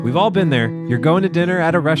We've all been there. You're going to dinner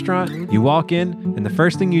at a restaurant, you walk in, and the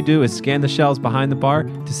first thing you do is scan the shelves behind the bar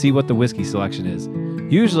to see what the whiskey selection is.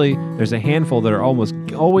 Usually, there's a handful that are almost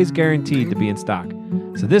always guaranteed to be in stock.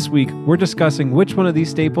 So this week, we're discussing which one of these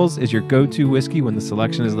staples is your go-to whiskey when the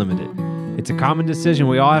selection is limited. It's a common decision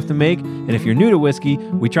we all have to make, and if you're new to whiskey,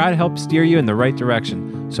 we try to help steer you in the right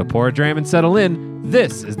direction. So pour a dram and settle in.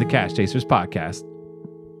 This is the Cash Chasers Podcast.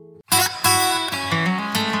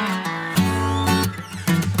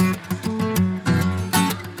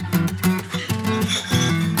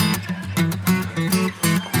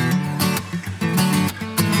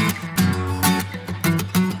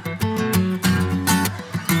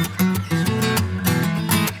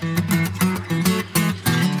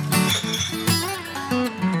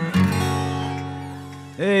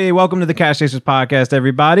 Hey, welcome to the Cash Chasers Podcast,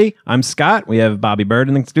 everybody. I'm Scott. We have Bobby Bird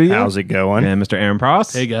in the studio. How's it going? And Mr. Aaron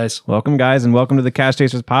Pross. Hey, guys. Welcome, guys, and welcome to the Cash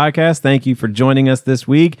Chasers Podcast. Thank you for joining us this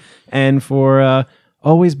week and for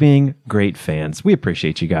always being great fans. We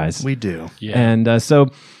appreciate you guys. We do. Yeah. And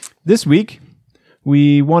so this week,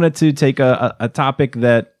 we wanted to take a topic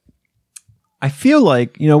that I feel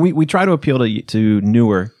like, you know, we try to appeal to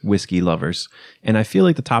newer whiskey lovers. And I feel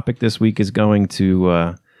like the topic this week is going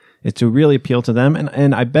to really appeal to them.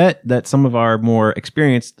 And I bet that some of our more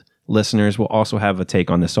experienced listeners will also have a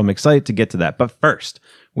take on this. So I'm excited to get to that. But first,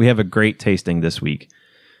 we have a great tasting this week.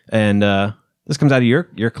 And this comes out of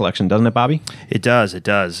your collection, doesn't it, Bobby? It does. It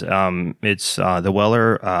does. It's the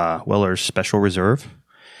Weller's Special Reserve.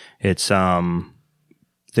 It's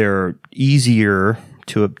they're easier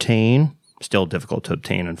to obtain, still difficult to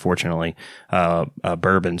obtain, unfortunately.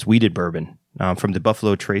 Bourbons, wheated bourbon from the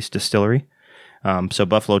Buffalo Trace Distillery. So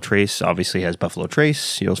Buffalo Trace obviously has Buffalo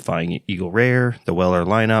Trace. You'll find Eagle Rare, the Weller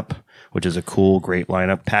lineup, which is a cool, great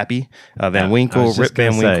lineup. Pappy, Van Winkle, Rip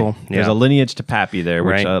Van Winkle. There's a lineage to Pappy there,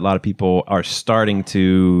 which a lot of people are starting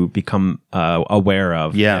to become aware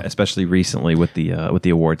of. Yeah, especially recently with the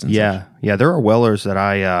awards and such. Yeah. There are Wellers that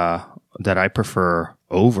I prefer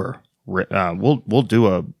over. We'll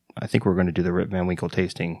do I think we're going to do the Rip Van Winkle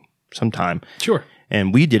tasting sometime. Sure.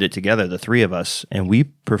 And we did it together, the three of us, and we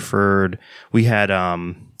had,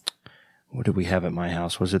 what did we have at my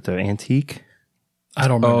house? Was it the Antique? I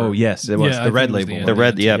don't remember. Oh, yes, it was the red label. The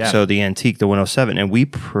red, yeah. So the Antique, the 107, and we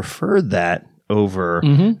preferred that over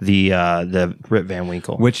the Rip Van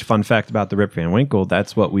Winkle. Which, fun fact about the Rip Van Winkle,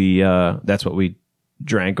 that's what we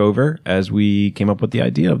drank over as we came up with the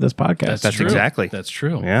idea of this podcast. That's true. Exactly. That's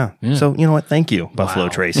true. Yeah. So you know what? Thank you, Buffalo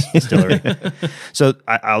Trace Distillery. So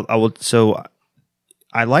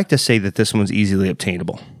I like to say that this one's easily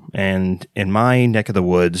obtainable. And in my neck of the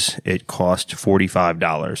woods, it cost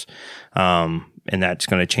 $45. And that's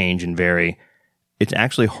going to change and vary. It's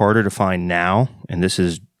actually harder to find now, and this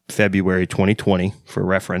is February 2020 for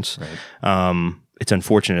reference. Right. It's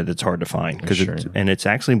unfortunate that it's hard to find because it's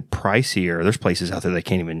actually pricier. There's places out there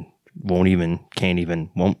that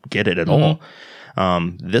won't get it at all.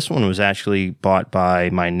 This one was actually bought by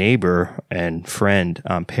my neighbor and friend,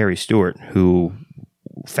 Perry Stewart, who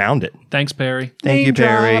found it. Thanks, Perry. Thank you,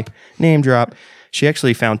 Perry. Name drop. She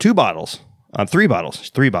actually found three bottles. 9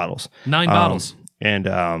 bottles. And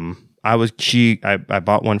I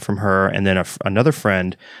bought one from her, and then another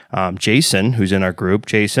friend, Jason, who's in our group.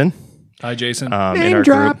 Jason. Hi, Jason. In our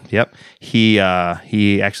group. Yep. He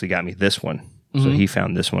actually got me this one. So he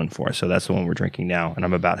found this one for us. So that's the one we're drinking now. And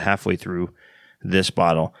I'm about halfway through this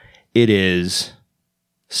bottle. It is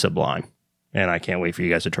sublime. And I can't wait for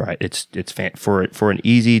you guys to try it. It's for an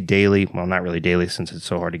easy daily, well, not really daily since it's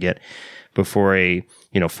so hard to get, but for a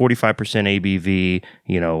 45%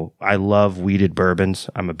 ABV. I love wheated bourbons.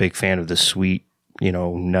 I'm a big fan of the sweet,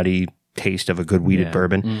 nutty taste of a good wheated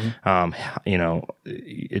bourbon.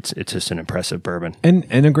 It's just an impressive bourbon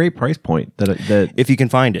and a great price point. That if you can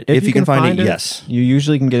find it, if you can find it, yes, you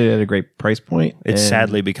usually can get it at a great price point. It's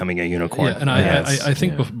sadly becoming a unicorn. Yeah, and I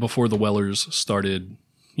think before the Wellers started,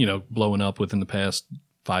 blowing up within the past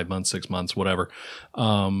 5 months, 6 months, whatever,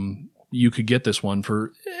 you could get this one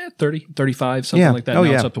for 30, 35, something like that. Now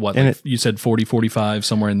it's up to what? You said 40, 45,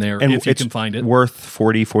 somewhere in there, and if you can find it. Worth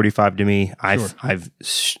 40, 45 to me. I've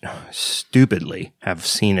stupidly have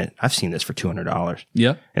seen it. I've seen this for $200.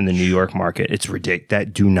 Yeah. In the New York market. It's ridiculous.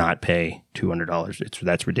 That do not pay $200.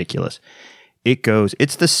 That's ridiculous.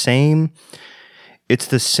 It's the same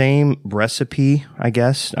recipe, I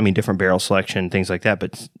guess. I mean, different barrel selection, things like that.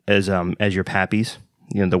 But as your Pappy's,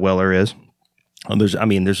 the Weller is. There's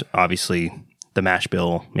obviously the mash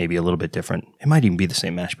bill maybe a little bit different. It might even be the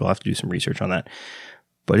same mash bill. I have to do some research on that.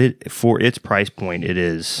 But for its price point,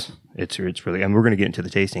 it's really, and we're going to get into the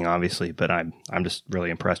tasting obviously, but I'm just really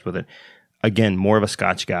impressed with it. Again, more of a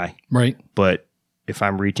Scotch guy, right? But if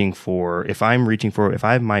I'm reaching for, if I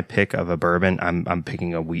have my pick of a bourbon, I'm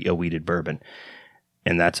picking a wheated bourbon,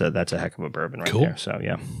 and that's a heck of a bourbon right there. So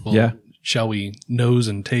yeah, Well, shall we nose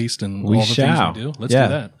and taste and all the shall. things we do? Let's do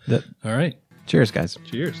that. All right. Cheers, guys.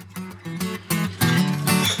 Cheers.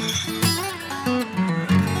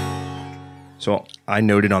 So I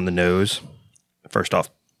noted on the nose, first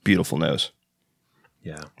off, beautiful nose,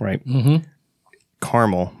 Yeah. right? Mm-hmm.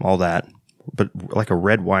 Caramel, all that, but like a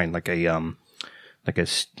red wine, like a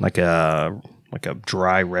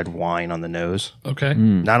dry red wine on the nose. Okay.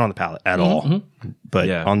 Not on the palate at all, but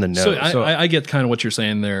Yeah. on the nose. So I get kind of what you're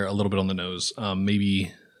saying there a little bit on the nose.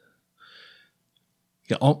 Maybe.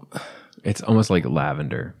 Yeah. It's almost like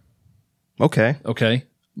lavender. Okay. Okay.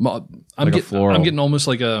 I'm Like a floral. getting almost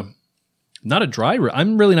like a. Not a dry.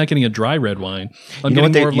 I'm really not getting a dry red wine. I'm You know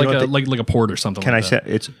getting what more they- of you know like a port or something. Can like I that.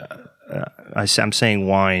 say it's? I'm saying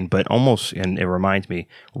wine, but almost, and it reminds me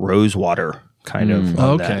rose water kind of.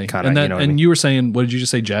 Oh, on okay. that kind And of. that, You know what I and mean? you were saying, what did you just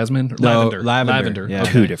say? Jasmine? No, Lavender. lavender. Yeah.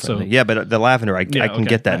 Okay. Two different. So, Yeah, but the lavender, I can okay.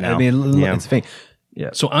 get that now. I mean, yeah. it's faint. Yeah.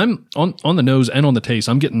 so I'm on the nose and on the taste.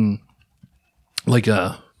 I'm getting like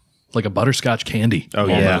a butterscotch candy. Oh,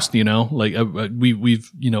 yeah. almost, you know, like we've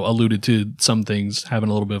alluded to some things having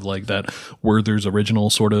a little bit of like that Werther's original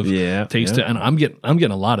sort of taste, yeah. and I'm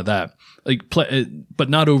getting a lot of that, like, but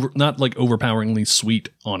not like overpoweringly sweet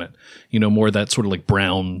on it. You know, more that sort of like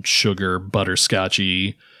brown sugar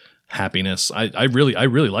butterscotchy happiness. I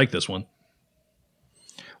really like this one.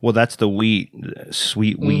 Well, that's the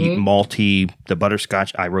sweet wheat, malty, the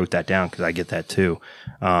butterscotch. I wrote that down because I get that too.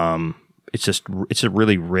 It's a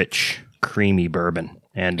really rich, creamy bourbon.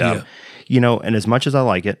 And, and as much as I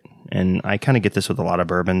like it, and I kind of get this with a lot of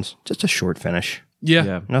bourbons, just a short finish.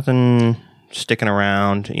 Yeah. Nothing sticking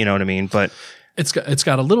around, you know what I mean? But It's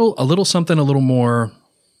got a little something a little more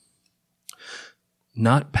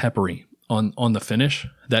not peppery on the finish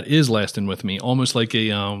that is lasting with me, almost like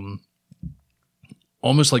a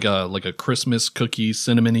Christmas cookie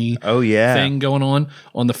cinnamony thing going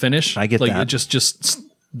on the finish. I get like that. It just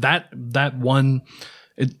that one.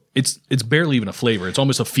 It's barely even a flavor. It's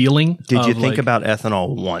almost a feeling. did you of, think like, about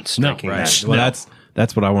ethanol once No, drinking right. that? Well, No.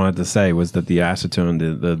 that's what I wanted to say was that the acetone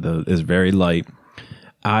the is very light.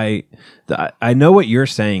 I know what you're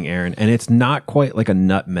saying, Aaron, and it's not quite like a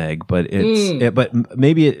nutmeg, but but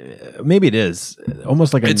maybe it is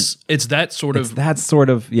almost like it's that sort of. that sort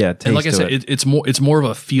of taste. And like I to said, it. it's more of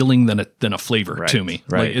a feeling than a flavor to me.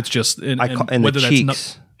 right. Like, it's just And the whether that's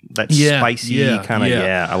cheeks, that spicy kind of,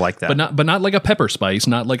 I like that. but not like a pepper spice,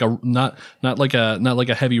 not like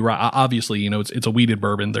a heavy rye. Obviously, it's a wheated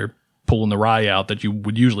bourbon. They're pulling the rye out that you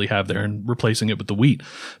would usually have there and replacing it with the wheat.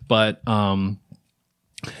 But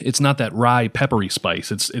it's not that rye peppery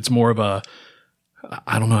spice. It's more of a,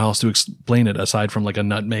 I don't know how else to explain it aside from like a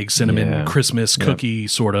nutmeg cinnamon Christmas cookie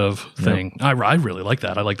sort of thing. I really like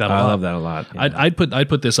that. I like that a lot. I love that a lot. Yeah. I'd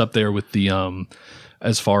put this up there with the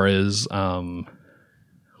as far as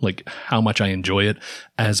like how much I enjoy it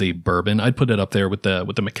as a bourbon. I'd put it up there with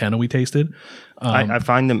the McKenna we tasted. I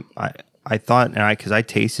find them. I thought, because I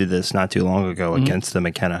tasted this not too long ago against the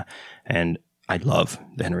McKenna, and I love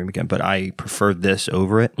the Henry McKenna, but I preferred this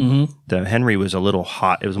over it. The Henry was a little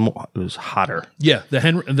hot. It was hotter. Yeah, the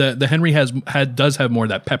Henry does have more of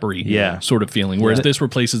that peppery sort of feeling, whereas this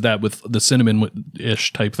replaces that with the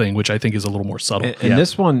cinnamon-ish type thing, which I think is a little more subtle. And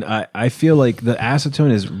this one, I feel like the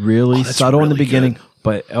acetone is really subtle in the really beginning, good.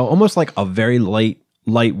 but almost like a very light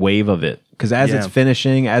wave of it. Because as it's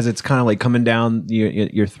finishing, as it's kind of like coming down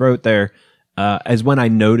your throat there, is when I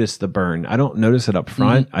notice the burn. I don't notice it up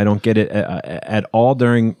front. I don't get it at all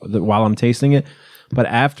while I'm tasting it. But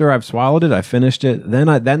after I've swallowed it, I finished it. Then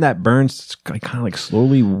that burn kind of like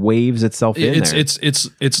slowly waves itself in there.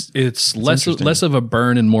 It's less of a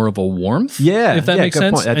burn and more of a warmth. Yeah, if that makes good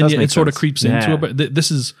sense. point. That and does it make sort of sense. creeps Yeah. into it. But this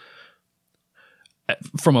is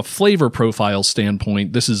from a flavor profile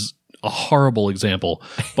standpoint. This is a horrible example.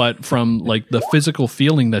 But from like the physical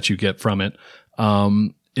feeling that you get from it,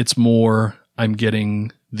 it's more. I'm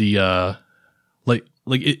getting the like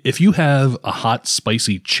if you have a hot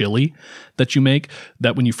spicy chili that you make,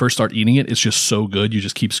 that when you first start eating it, it's just so good. You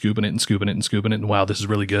just keep scooping it and scooping it and scooping it, and wow, this is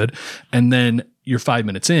really good. And then you're 5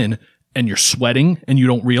 minutes in and you're sweating and you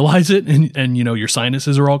don't realize it, and your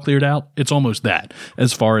sinuses are all cleared out. It's almost that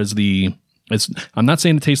as far as I'm not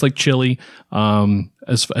saying it tastes like chili,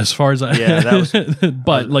 as far as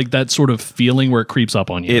but like that sort of feeling where it creeps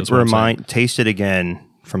up on you. Taste it again.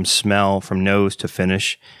 From smell, from nose to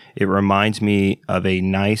finish, it reminds me of a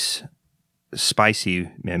nice spicy,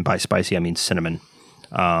 and by spicy I mean cinnamon,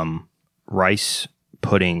 rice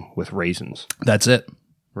pudding with raisins. That's it.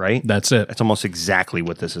 Right? That's it. That's almost exactly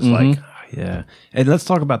what this is like. Yeah. And let's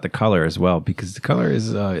talk about the color as well, because the color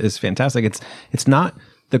is fantastic. It's not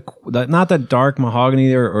not that dark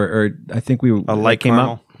mahogany or I think we a light came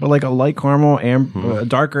caramel. up, but like a light caramel,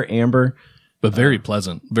 darker amber, but very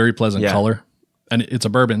pleasant color. And it's a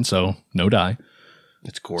bourbon, so no dye.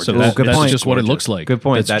 It's gorgeous. So that's just what it looks like. Good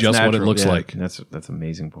point. That's just natural. what it looks like. That's an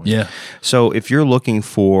amazing point. Yeah. So if you're looking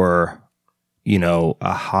for,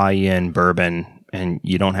 a high-end bourbon and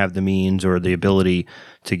you don't have the means or the ability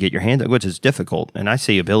to get your hands on, which is difficult. And I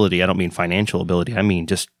say ability, I don't mean financial ability. I mean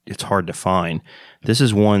just it's hard to find. This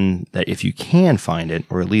is one that if you can find it,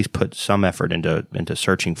 or at least put some effort into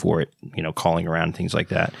searching for it, calling around, things like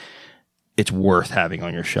that, it's worth having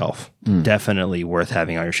on your shelf. Definitely worth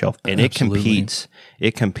having on your shelf. And Absolutely.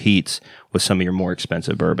 it competes with some of your more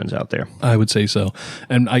expensive bourbons out there. I would say so.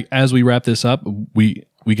 And as we wrap this up, we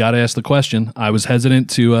got to ask the question. I was hesitant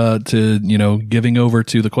to giving over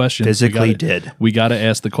to the question. We got to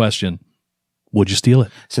ask the question. Would you steal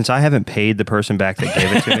it? Since I haven't paid the person back that gave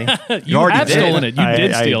it to me, you already have stolen it. You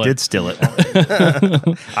did steal it. I did steal it.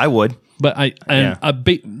 I would. But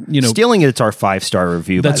stealing it's our 5-star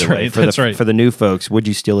review. That's by the way. right. That's right. For the new folks, would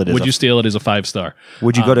you steal it? Would you steal it as a 5-star?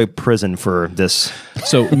 Would you go to prison for this?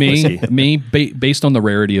 So based on the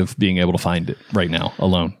rarity of being able to find it right now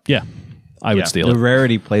alone, I would steal it. The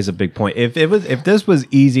rarity plays a big point. If this was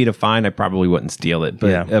easy to find, I probably wouldn't steal it.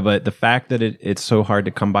 But but the fact that it's so hard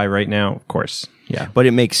to come by right now, of course, yeah. But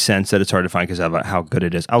it makes sense that it's hard to find because of how good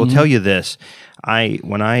it is. I will tell you this: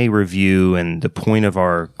 when I review, and the point of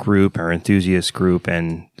our group, our enthusiast group,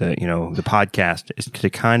 and the podcast is to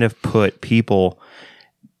kind of put people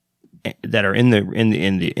that are in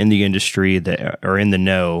the industry, that are in the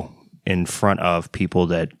know, in front of people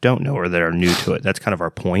that don't know or that are new to it. That's kind of our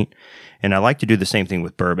point. And I like to do the same thing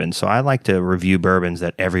with bourbon. So I like to review bourbons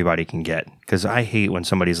that everybody can get, because I hate when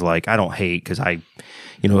somebody's like, I don't hate because I,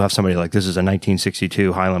 have somebody like, this is a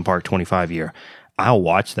 1962 Highland Park 25 year. I'll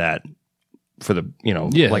watch that for the,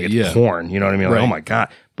 like it's porn. You know what I mean? Like, right. Oh my God.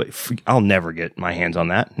 But I'll never get my hands on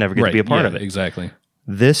that. Never get to be a part of it. Exactly.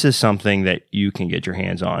 This is something that you can get your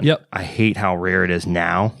hands on. Yep. I hate how rare it is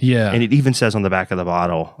now. Yeah. And it even says on the back of the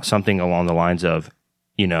bottle something along the lines of,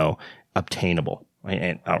 obtainable.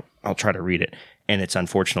 And I'll try to read it. And it's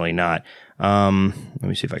unfortunately not. Let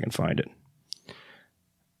me see if I can find it.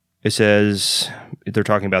 It says, they're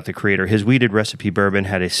talking about the creator. His weeded recipe bourbon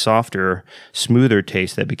had a softer, smoother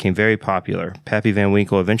taste that became very popular. Pappy Van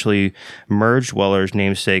Winkle eventually merged Weller's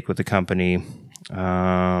namesake with the company.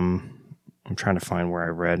 I'm trying to find where I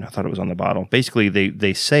read. I thought it was on the bottle. Basically,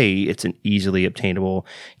 they say it's an easily obtainable,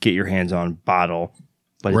 get your hands on bottle,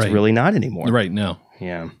 but it's really not anymore. Right, no.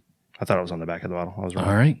 Yeah. I thought it was on the back of the bottle. I was wrong.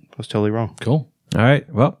 All right. I was totally wrong. Cool. All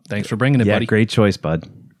right. Well, thanks for bringing it, buddy. Great choice, bud.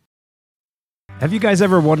 Have you guys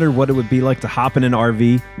ever wondered what it would be like to hop in an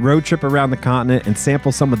RV, road trip around the continent, and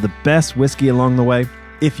sample some of the best whiskey along the way?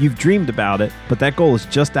 If you've dreamed about it, but that goal is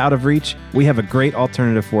just out of reach, we have a great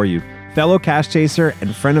alternative for you. Fellow Cash Chaser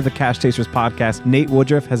and friend of the Cash Chasers podcast, Nate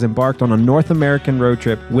Woodruff, has embarked on a North American road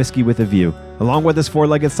trip, Whiskey with a View. Along with his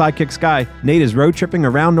four-legged sidekick, Sky, Nate is road tripping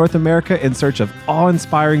around North America in search of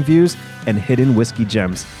awe-inspiring views and hidden whiskey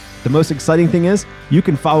gems. The most exciting thing is, you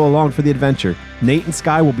can follow along for the adventure. Nate and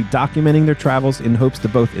Sky will be documenting their travels in hopes to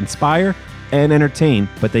both inspire and entertain,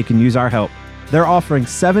 but they can use our help. They're offering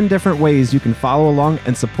 7 different ways you can follow along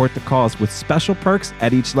and support the cause, with special perks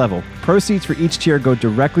at each level. Proceeds for each tier go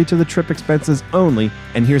directly to the trip expenses only,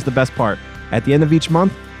 and here's the best part. At the end of each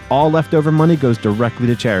month, all leftover money goes directly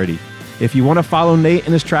to charity. If you want to follow Nate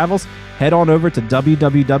in his travels, head on over to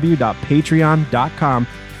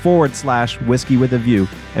www.patreon.com/Whiskey with a View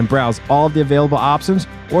and browse all of the available options,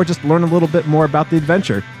 or just learn a little bit more about the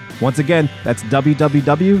adventure. Once again, that's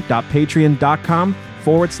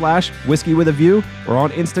www.patreon.com/Whiskey with a View, or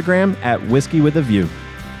on Instagram at Whiskey with a View.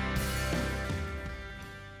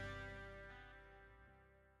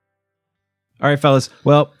 All right, fellas.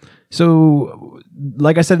 Well, so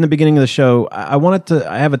like I said in the beginning of the show, I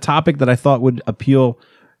have a topic that I thought would appeal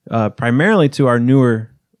primarily to our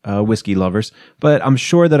newer whiskey lovers, but I'm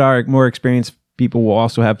sure that our more experienced people will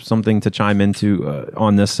also have something to chime into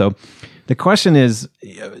on this. So the question is,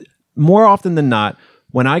 more often than not,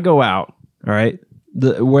 when I go out, all right,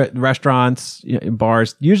 the restaurants,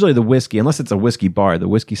 bars, usually the whiskey, unless it's a whiskey bar, the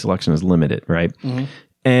whiskey selection is limited, right? Mm-hmm.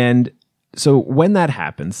 And so when that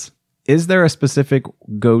happens, is there a specific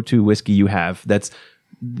go-to whiskey you have that's,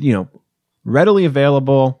 readily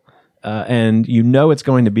available and it's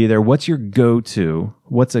going to be there? What's your go-to?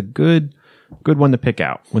 What's a good one to pick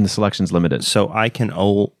out when the selection's limited? So I can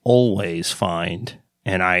always find,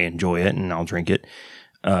 and I enjoy it, and I'll drink it,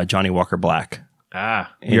 Johnny Walker Black.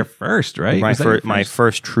 Your first, right? My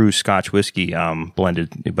first true Scotch whiskey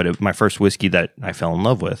blended, but my first whiskey that I fell in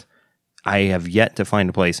love with. I have yet to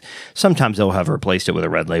find a place. Sometimes they'll have replaced it with a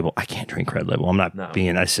red label. I can't drink red label. I'm not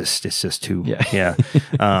being. It's just too. Yeah.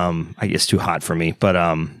 It's too hot for me. But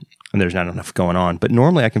and there's not enough going on. But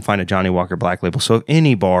normally I can find a Johnny Walker Black Label. So if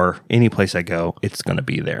any bar, any place I go, it's going to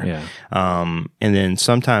be there. Yeah. And then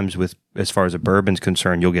sometimes as far as a bourbon's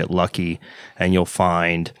concerned, you'll get lucky and you'll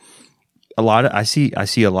find. I see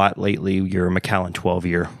a lot lately. Your Macallan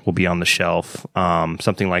 12-year will be on the shelf,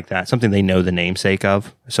 something like that, something they know the namesake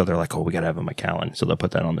of. So they're like, oh, we got to have a Macallan. So they'll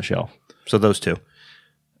put that on the shelf. So those two.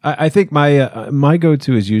 I think my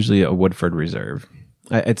go-to is usually a Woodford Reserve.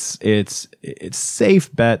 It's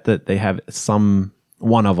safe bet that they have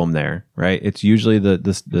one of them there, right? It's usually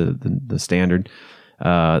the standard.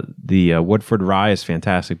 The Woodford Rye is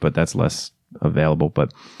fantastic, but that's less available.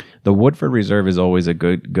 But the Woodford Reserve is always a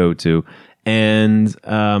good go-to. And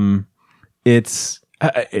it's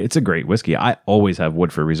a great whiskey. I always have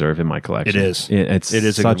Woodford Reserve in my collection. It is. It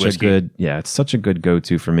is such a good it's such a good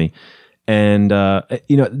go-to for me. And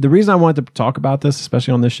the reason I wanted to talk about this,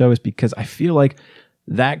 especially on this show, is because I feel like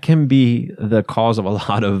that can be the cause of a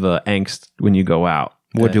lot of angst when you go out.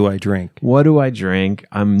 What do I drink? What do I drink?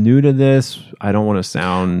 I'm new to this. I don't want to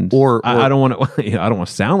sound, I don't want to. I don't want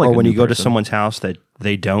to sound like. Or when you go person. to someone's house that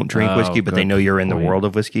they don't drink whiskey, but they know you're in the world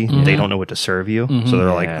of whiskey. Mm-hmm. They don't know what to serve you, so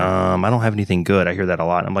they're like, I don't have anything good. I hear that a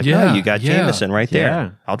lot. I'm like, no, you got Jameson right there. Yeah.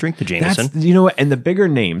 I'll drink the Jameson. You know what? And the bigger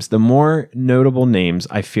names, the more notable names,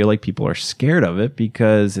 I feel like people are scared of it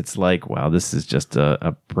because it's like, wow, this is just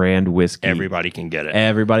a brand whiskey. Everybody can get it.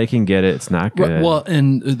 Everybody can get it. It's not good. Well,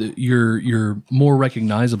 and your more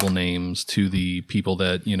recognizable names to the people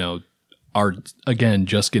that are again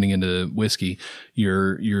just getting into whiskey,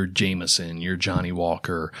 your Jameson, your Johnny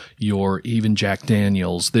Walker, your even Jack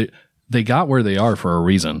Daniels. They got where they are for a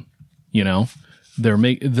reason. They're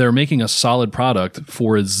making a solid product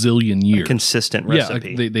for a zillion years. A consistent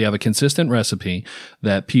recipe. Yeah, they have a consistent recipe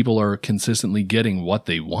that people are consistently getting what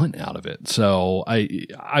they want out of it. So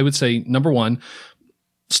I would say number one,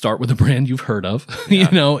 start with a brand you've heard of.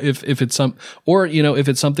 Yeah. If it's if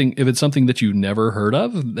it's something that you never heard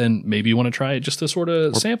of, then maybe you want to try it just to sort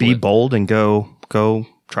of sample. Be bold and go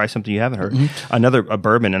try something you haven't heard. Mm-hmm. A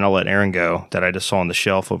bourbon, and I'll let Aaron go, that I just saw on the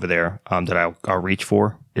shelf over there that I'll reach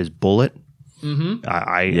for is Bulleit. Mm-hmm.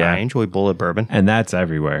 I enjoy Bulleit bourbon, and that's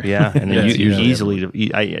everywhere. Yeah, and then you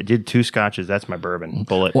easily. I did 2 scotches. That's my bourbon,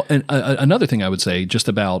 Bulleit. Well, and another thing I would say just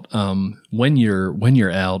about when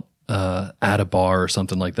you're out at a bar or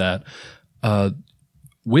something like that,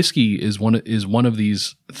 whiskey is one of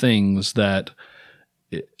these things that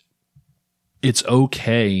it's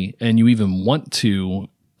okay, and you even want to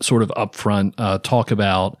sort of upfront talk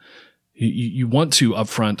about. You want to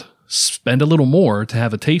upfront spend a little more to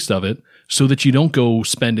have a taste of it, so that you don't go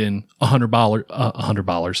spending $100.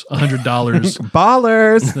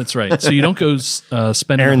 Ballers. That's right. So you don't go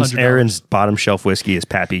spending $100. Aaron's bottom shelf whiskey is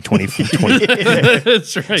Pappy 2020.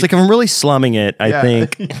 That's right. It's like, if I'm really slumming it, I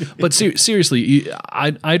think. But seriously,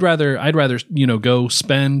 I'd rather go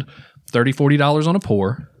spend $30-$40 on a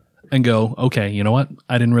pour and go, okay, you know what?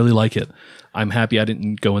 I didn't really like it. I'm happy I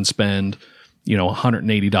didn't go and spend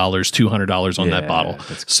 $180, $200 on that bottle.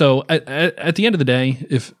 So at the end of the day,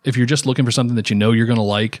 if you're just looking for something that you're going to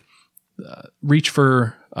like, reach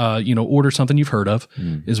for, order something you've heard of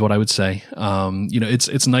is what I would say.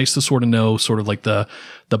 It's nice to sort of know sort of like the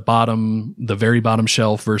very bottom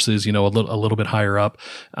shelf versus, a little bit higher up.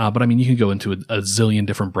 But I mean, you can go into a zillion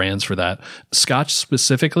different brands for that. Scotch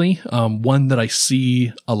specifically, one that I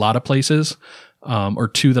see a lot of places, or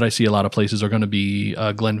 2 that I see a lot of places are going to be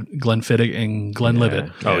Glenfiddich and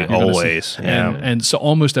Glenlivet. Oh, always. And so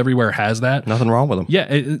almost everywhere has that. Nothing wrong with them. Yeah.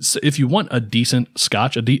 If you want a decent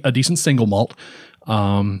Scotch, a decent single malt,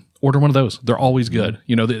 order one of those. They're always good.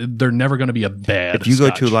 They're never going to be a bad If you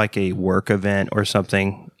Scotch. go to like a work event or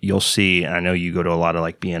something, you'll see, and I know you go to a lot of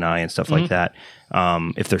like BNI and stuff like that.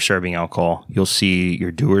 If they're serving alcohol, you'll see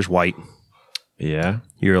your Dewar's White. Yeah.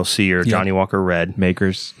 You'll see your Johnny Walker Red.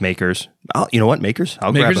 Makers. Oh, you know what? Makers.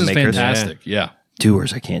 I'll grab a Makers. Makers is fantastic. Yeah.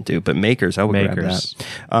 Dewar's I can't do, but Makers, I would grab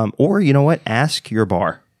that. Or you know what? Ask your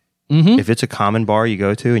bar. Mm-hmm. If it's a common bar you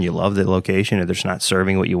go to and you love the location and they're just not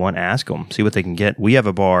serving what you want, ask them. See what they can get. I have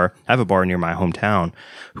a bar near my hometown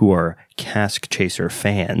who are Cask Chaser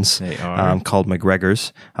fans. They are. Called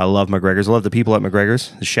McGregor's. I love McGregor's. I love the people at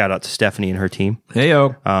McGregor's. Shout out to Stephanie and her team.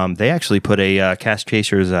 Hey-o. They actually put a Cask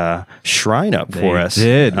Chaser's shrine up for us.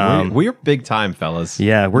 They did. We're big time, fellas.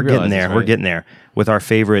 Yeah, we're getting there. Right. We're getting there. With our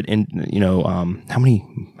favorite, how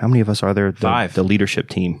many of us are there? 5. The leadership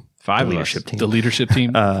team. 5 the of leadership us. team. The leadership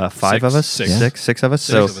team. 5 of us, Six. six of us.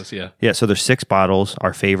 Six of us, yeah. Yeah, so there's 6 bottles,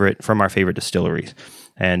 our favorite distilleries,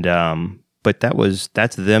 and but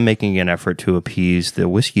that's them making an effort to appease the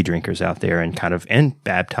whiskey drinkers out there and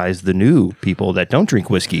baptize the new people that don't drink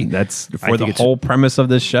whiskey. That's I for the think it's- whole premise of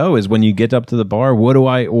this show is when you get up to the bar, what do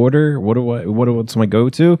I order? What's my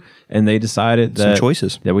go-to? And they decided Some that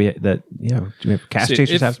choices. do we have Cask See,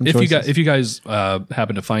 Chasers have some if choices? if you guys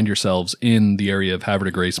happen to find yourselves in the area of Havre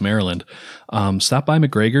de Grace, Maryland, stop by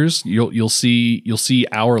McGregor's. You'll see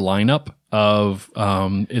our lineup of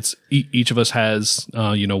it's each of us has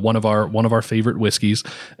one of our favorite whiskeys,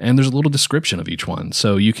 and there's a little description of each one,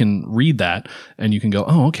 so you can read that and you can go,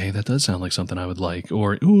 oh, okay, that does sound like something I would like,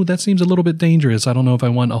 or ooh, that seems a little bit dangerous. I don't know if I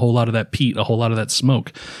want a whole lot of that peat, a whole lot of that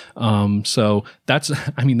smoke. So that's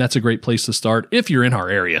a great place to start if you're in our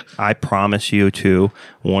area. I promise you, too,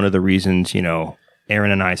 one of the reasons,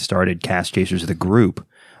 Aaron and I started Cask Chasers, the group,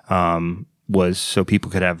 was so people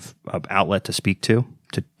could have an outlet to speak to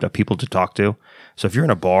people to talk to. So if you're in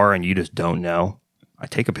a bar and you just don't know, I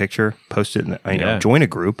take a picture, post it, join a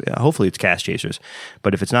group. Hopefully it's Cask Chasers.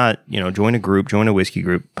 But if it's not, join a group, join a whiskey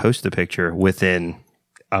group, post the picture within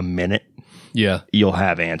a minute. Yeah. You'll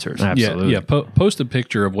have answers. Absolutely. Yeah. Post a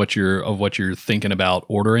picture of what you're thinking about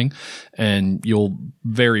ordering, and you'll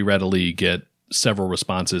very readily get several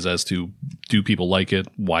responses as to, do people like it?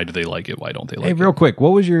 Why do they like it? Why don't they like Hey, it? real quick, what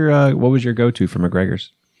was your go-to for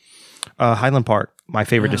McGregor's? Highland Park, my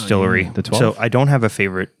favorite distillery. The 12? So I don't have a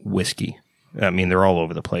favorite whiskey. I mean, they're all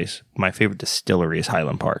over the place. My favorite distillery is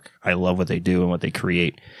Highland Park. I love what they do and what they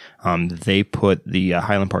create. They put the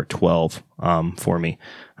Highland Park 12 for me,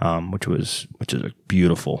 which is a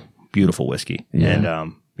beautiful, beautiful whiskey.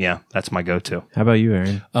 Yeah. And that's my go-to. How about you,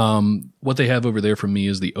 Aaron? What they have over there for me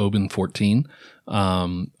is the Oban 14.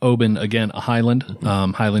 Oban, again, a Highland.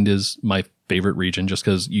 Highland is my favorite region just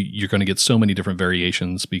because you're going to get so many different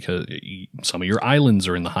variations because some of your islands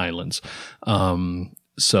are in the Highlands. Oban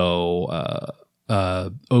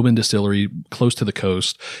Distillery, close to the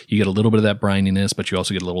coast. You get a little bit of that brininess, but you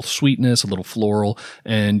also get a little sweetness, a little floral,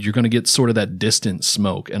 and you're going to get sort of that distant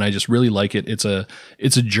smoke. And I just really like it. It's a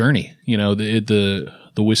journey.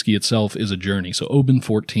 The whiskey itself is a journey. So Oban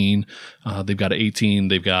 14, they've got an 18.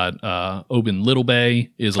 They've got Oban Little Bay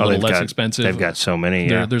is a little less expensive. They've got so many.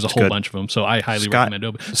 There's a whole bunch of them. So I highly recommend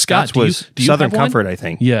Oban. Scott's do you was have Southern one? Comfort, I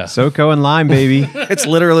think. Yeah. SoCo and lime, baby. It's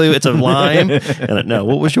a lime. No,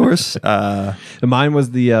 what was yours? Mine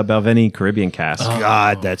was the Balvenie Caribbean cask.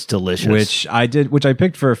 God, that's delicious. which I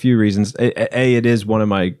picked for a few reasons. A, it is one of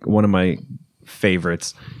my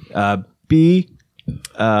favorites. B,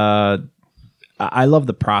 I love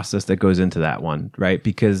the process that goes into that one, right?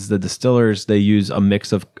 Because the distillers, they use a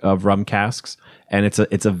mix of rum casks, and it's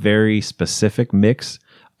a very specific mix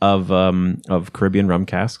of Caribbean rum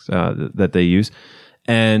casks that they use,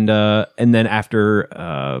 and then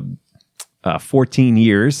after 14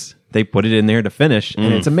 years, they put it in there to finish,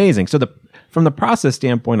 and it's amazing. So from the process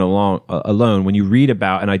standpoint alone, when you read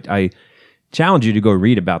about, and I challenge you to go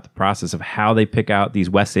read about the process of how they pick out these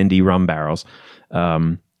West Indy rum barrels.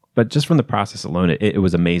 But just from the process alone, it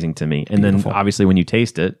was amazing to me. And then obviously when you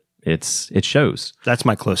taste it, it shows. That's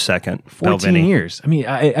my close second. 14 Balvenie. years. I mean,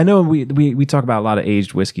 I know we talk about a lot of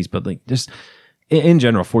aged whiskeys, but like just in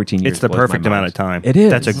general, 14 years. It's the blows my perfect mind. amount of time. It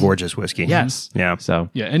is. That's a gorgeous whiskey. Yes. Yeah. So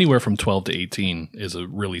Yeah, anywhere from 12 to 18 is a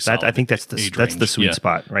really solid I think that's age the range. sweet Yeah.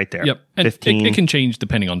 spot right there. Yep. And 15. it can change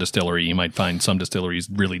depending on distillery. You might find some distilleries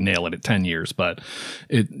really nail it at 10 years, but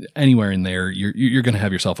anywhere in there, you're going to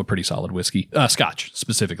have yourself a pretty solid whiskey. Scotch,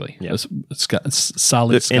 specifically. Yeah.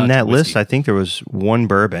 Solid Scotch In that whiskey. list, I think there was one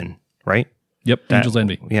bourbon, right? Yep, Angel's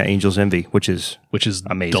Envy, Yeah, Angel's Envy, which is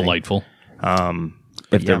amazing. delightful.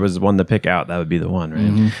 if there was one to pick out, that would be the one,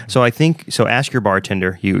 right? So I think ask your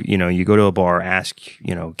bartender. You go to a bar, ask,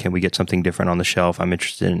 can we get something different on the shelf? I'm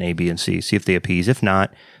interested in A, B, and C. See if they appease. If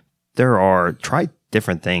not, try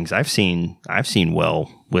different things. I've seen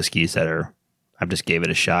whiskeys that I've just gave it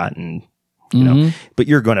a shot and but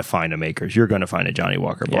you're going to find a Makers. You're going to find a Johnny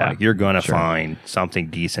Walker Black. Yeah, you're going to find something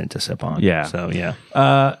decent to sip on. Yeah. So yeah.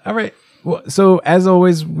 All right. Well, so as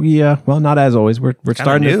always, not as always. We're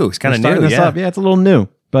starting new. to- It's kinda we're starting new, this yeah. up. Yeah, it's a little new,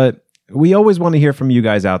 but we always want to hear from you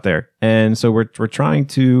guys out there, and so we're trying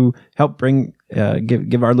to help bring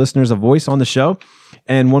give our listeners a voice on the show.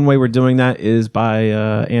 And one way we're doing that is by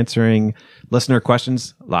answering listener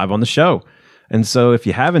questions live on the show. And so if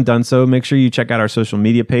you haven't done so, make sure you check out our social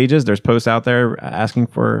media pages. There's posts out there asking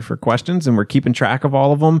for questions, and we're keeping track of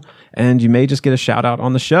all of them. And you may just get a shout out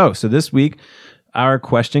on the show. So this week, our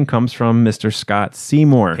question comes from Mr. Scott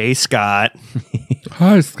Seymour. Hey, Scott.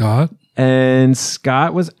 Hi, Scott. And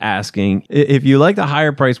Scott was asking, if you like the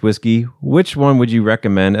higher price whiskey, which one would you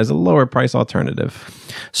recommend as a lower price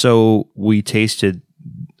alternative? So we tasted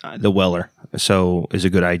the Weller. So is a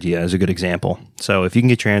good idea, is a good example. So if you can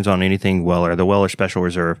get your hands on anything Weller, the Weller Special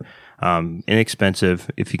Reserve,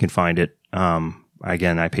 inexpensive if you can find it.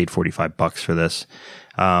 Again, I paid $45 for this.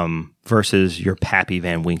 Versus your Pappy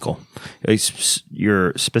Van Winkle,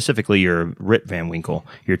 specifically your Rip Van Winkle,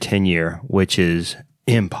 your 10-year, which is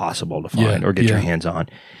impossible to find or get your hands on.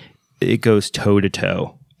 It goes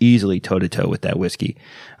toe-to-toe, easily toe-to-toe with that whiskey.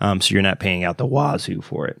 So you're not paying out the wazoo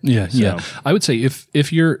for it. Yeah. I would say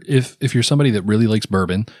if you're somebody that really likes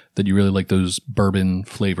bourbon, that you really like those bourbon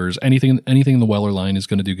flavors, anything in the Weller line is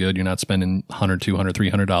going to do good. You're not spending $100, $200,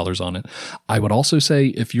 $300 on it. I would also say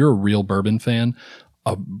if you're a real bourbon fan,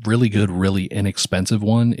 a really good, really inexpensive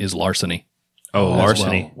one is Larceny. Oh,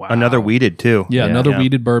 Larceny. Well. Wow. Another weeded too. Yeah, another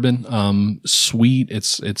weeded bourbon. Sweet.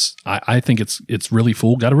 I think it's really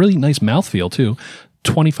full. Got a really nice mouthfeel too.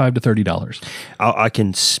 $25 to $30. I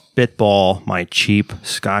can spitball my cheap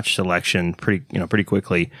Scotch selection pretty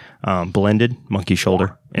quickly. Blended, Monkey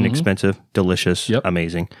Shoulder, inexpensive, delicious,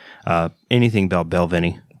 amazing. Anything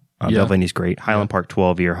Balvenie. Balvenie's great. Highland Park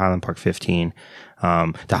 12-year, Highland Park 15.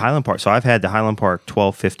 The Highland Park. So I've had the Highland Park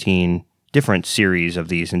 12, 15, different series of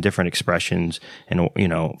these and different expressions, and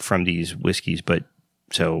from these whiskeys. But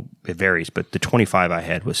so it varies. But the 25 I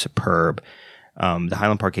had was superb. The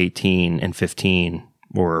Highland Park 18 and 15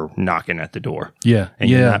 were knocking at the door. Yeah,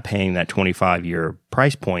 and you're not paying that 25-year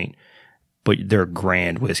price point, but they're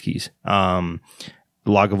grand whiskeys.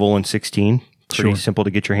 Lagavulin 16. Pretty simple to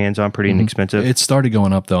get your hands on, pretty inexpensive. It started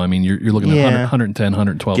going up though. I mean, you're looking at $110,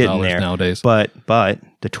 $112 nowadays. But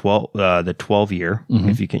the 12-year,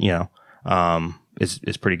 if you can,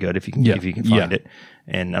 is pretty good if you can find it.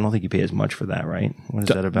 And I don't think you pay as much for that, right? What is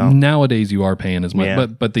that about? Nowadays, you are paying as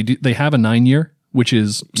much, but they have a 9-year. Which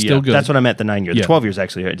is still good. That's what I meant, the 9-year. The 12 years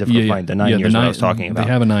actually difficult to find. The 9 years is what I was talking about.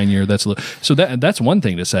 They have a 9-year. So that's one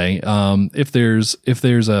thing to say. If there's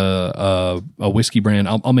a whiskey brand,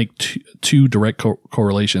 I'll make two direct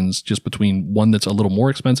correlations just between one that's a little more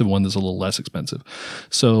expensive, one that's a little less expensive.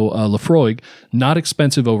 So Laphroaig, not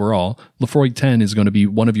expensive overall. Laphroaig 10 is going to be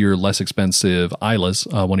one of your less expensive Islas,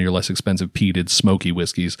 one of your less expensive peated smoky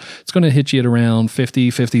whiskeys. It's going to hit you at around $50,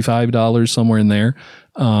 $55, somewhere in there.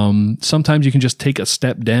 Sometimes you can just take a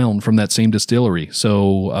step down from that same distillery.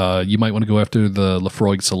 So you might want to go after the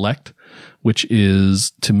Laphroaig Select, which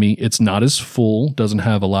is, to me, it's not as full, doesn't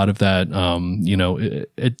have a lot of that,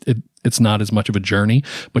 it's not as much of a journey,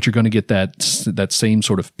 but you're going to get that same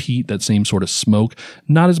sort of peat, that same sort of smoke,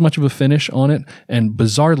 not as much of a finish on it. And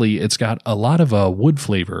bizarrely, it's got a lot of wood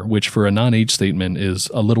flavor, which for a non-age statement is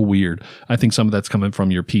a little weird. I think some of that's coming from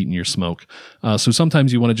your peat and your smoke. So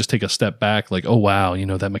sometimes you want to just take a step back, like, oh, wow,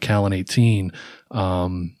 that Macallan 18,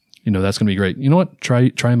 that's going to be great. You know what?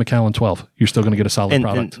 Try a Macallan 12. You're still going to get a solid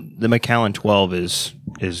product. And the Macallan 12 is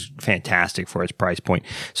fantastic for its price point.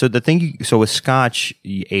 So the thing, with Scotch,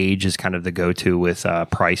 age is kind of the go-to with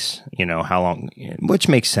price. How long, which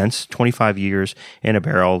makes sense. 25 years in a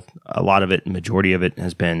barrel. A lot of it, majority of it,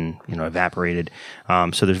 has been evaporated.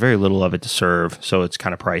 So there's very little of it to serve. So it's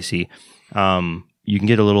kind of pricey. You can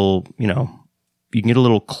get a little,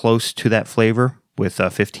 close to that flavor with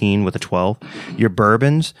 15, with a 12. Your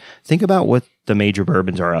bourbons, think about what the major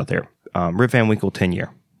bourbons are out there. Rip Van Winkle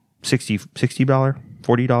 10-year, $60,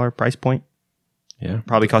 $40 price point. Yeah.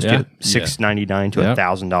 Probably cost you $6.99 to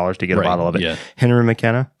 $1,000 to get a bottle of it. Yeah. Henry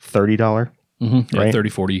McKenna, $30. Right? 30,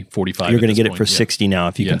 40, 45. You're going to get it for $60 now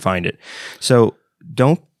if you can find it. So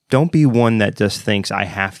don't be one that just thinks I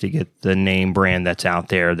have to get the name brand that's out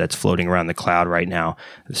there that's floating around the cloud right now.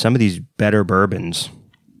 Some of these better bourbons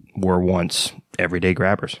were once everyday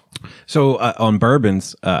grabbers. So on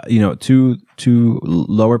bourbons, two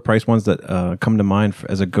lower price ones that come to mind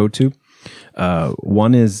as a go-to.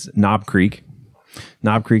 One is Knob Creek.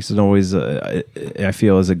 Knob Creek is always, I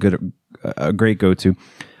feel, is a great go-to.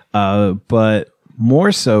 But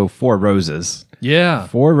more so Four Roses. Yeah.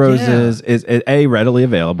 Four Roses is readily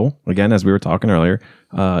available. Again, as we were talking earlier,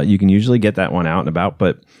 you can usually get that one out and about,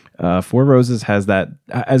 but Four Roses has that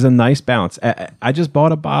as a nice balance. I just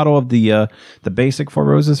bought a bottle of the basic Four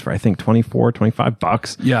Roses for I think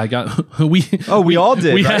 $25. Yeah, I got we all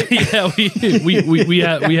did. Right?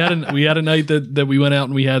 We had a night that we went out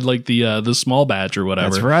and we had like the small batch or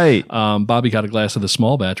whatever. That's right. Bobby got a glass of the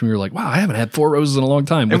small batch and we were like, wow, I haven't had Four Roses in a long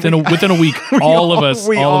time. Within a week, all of us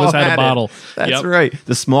had a bottle. That's right.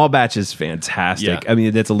 The small batch is fantastic. Yeah. I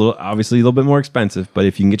mean, it's obviously a little bit more expensive, but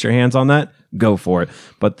if you can get your hands on that, go for it.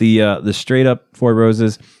 But the straight up Four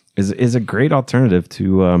Roses is a great alternative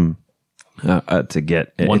to to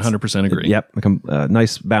get. 100% agree. Yep,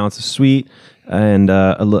 nice balance of sweet and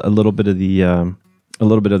a little bit of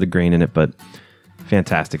the grain in it, but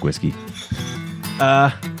fantastic whiskey.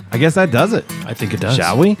 I guess that does it. I think it does.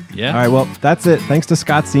 Shall we? Yeah. All right. Well, that's it. Thanks to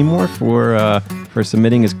Scott Seymour for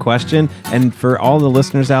submitting his question, and for all the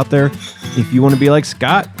listeners out there, if you want to be like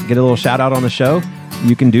Scott, get a little shout out on the show,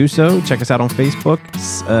 you can do so. Check us out on Facebook,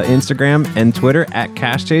 Instagram, and Twitter at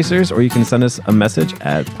Cash Chasers, or you can send us a message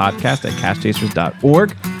at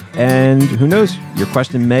podcast@cashchasers.org. And who knows, your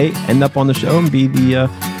question may end up on the show and be the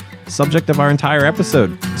subject of our entire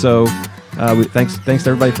episode. So thanks to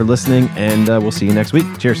everybody for listening, and we'll see you next week.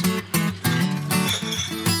 Cheers.